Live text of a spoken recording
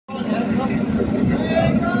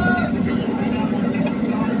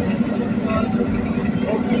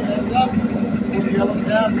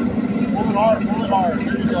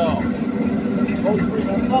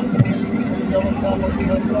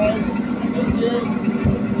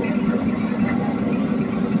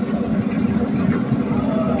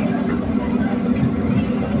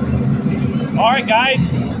Alright guys,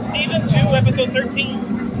 season 2, episode 13.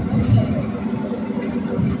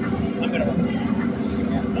 I'm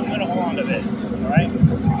gonna hold on to this, alright?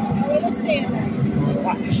 Oh, it'll stay in there.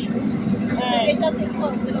 Watch. If it doesn't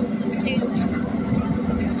close, it'll just stay in there.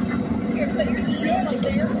 Here, put your knees like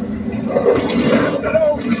there.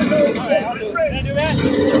 Alright, I'll do it. Can I do that?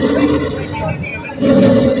 Leads to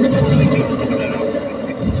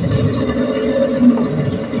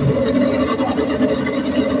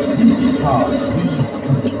childless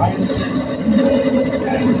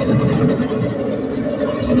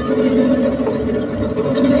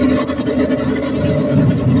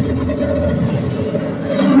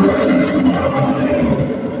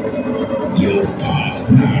You'll pass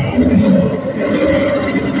now.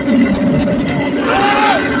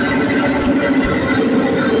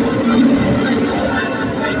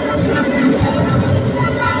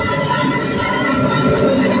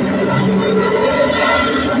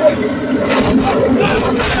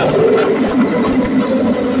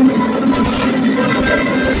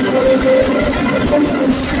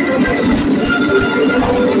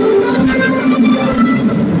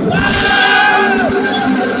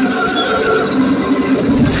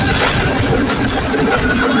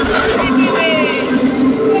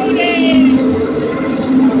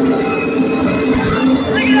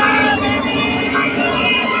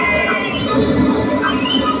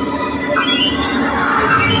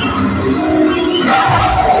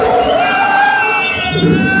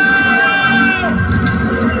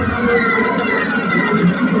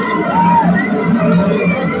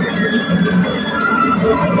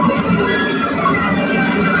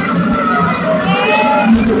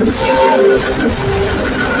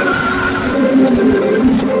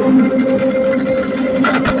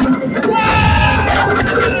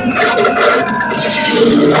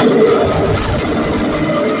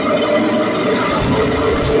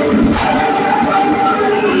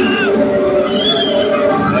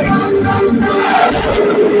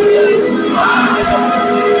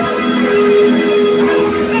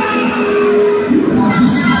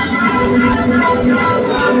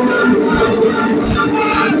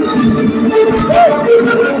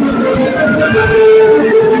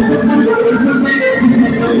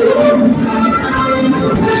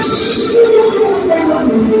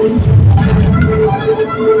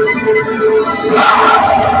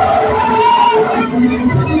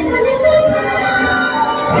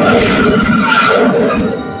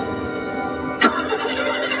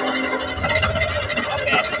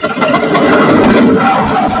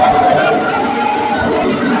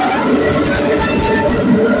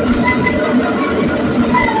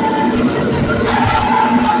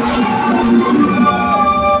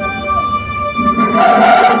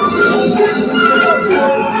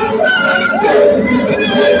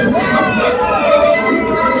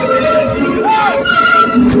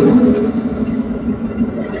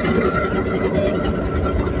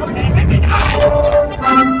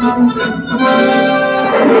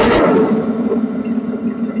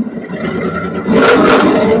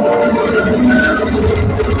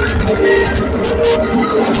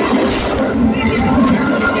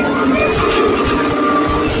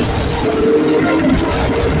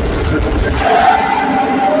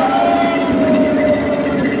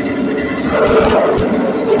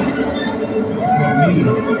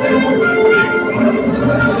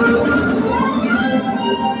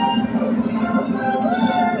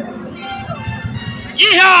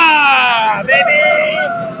 Yeehaw, baby!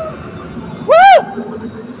 Woo!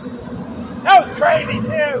 That was crazy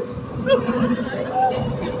too.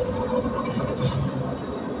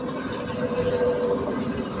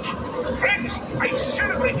 Friends, I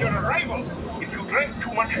celebrate your arrival. If you drank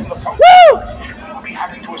too much from the fountain, I'll be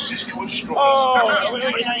happy to assist you with straws. Oh,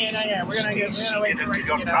 wait, not yet. We're gonna wait for it until to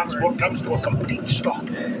your get out transport first. comes to a complete stop.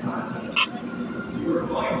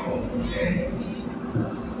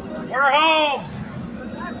 We're home.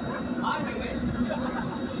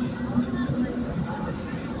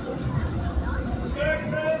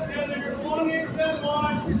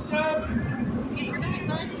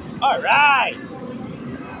 All right.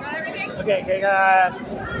 Got everything? Okay.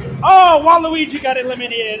 Oh, Waluigi got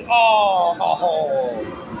eliminated. Oh.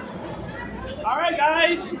 All right,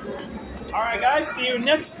 guys. See you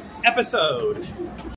next episode.